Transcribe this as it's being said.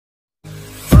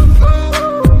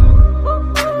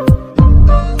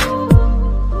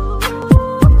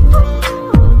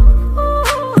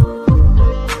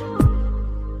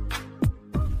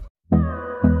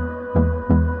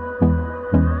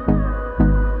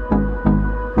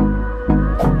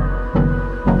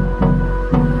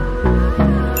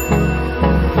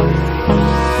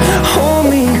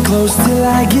close till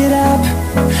I get up.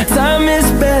 Time is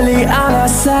barely on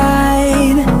our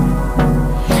side.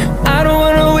 I don't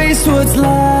wanna waste what's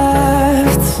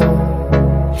left.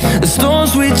 The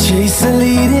storms we chase are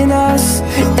leading us,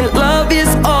 and love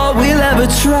is all we'll ever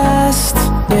trust.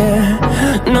 Yeah,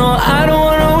 no, I don't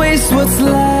wanna waste what's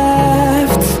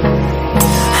left.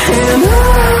 And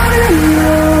on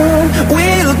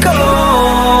we'll go,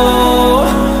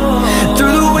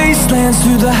 through the wastelands,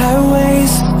 through the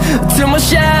highways, till my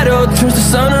shadow turns to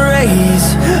sun rays.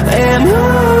 And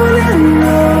on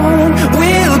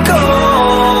we'll go,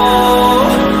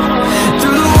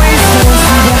 through the wastelands,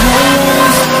 through the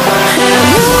highways,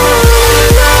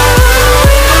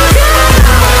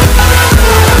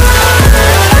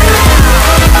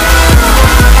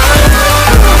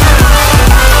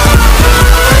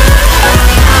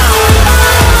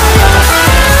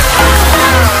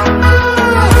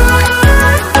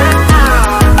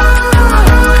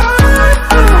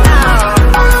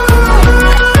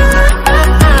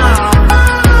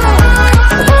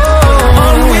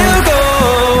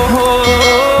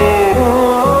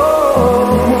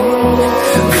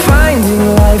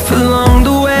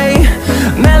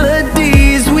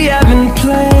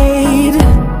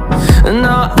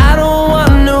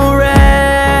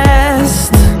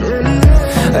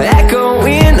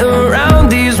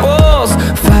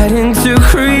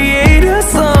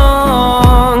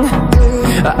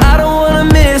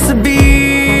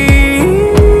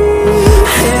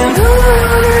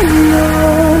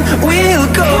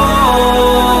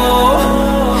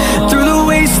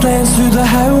 and through the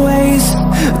highways,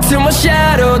 till my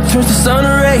shadow turns to sun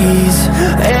rays.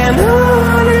 And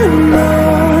on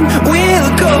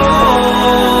we'll go,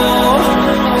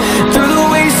 through the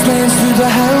wastelands, through the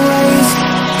highways,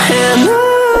 and on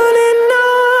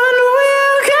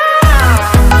we'll go.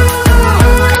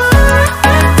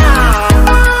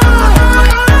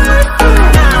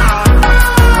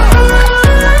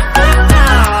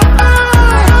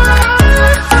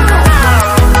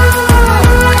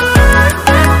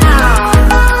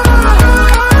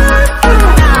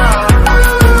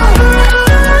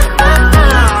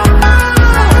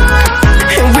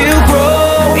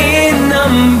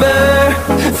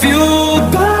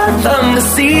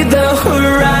 See the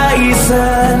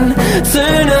horizon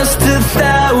turn us to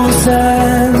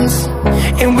thousands,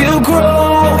 and we'll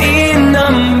grow in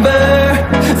number,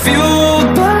 fueled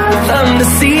by them to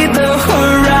see the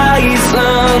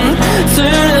horizon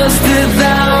turn us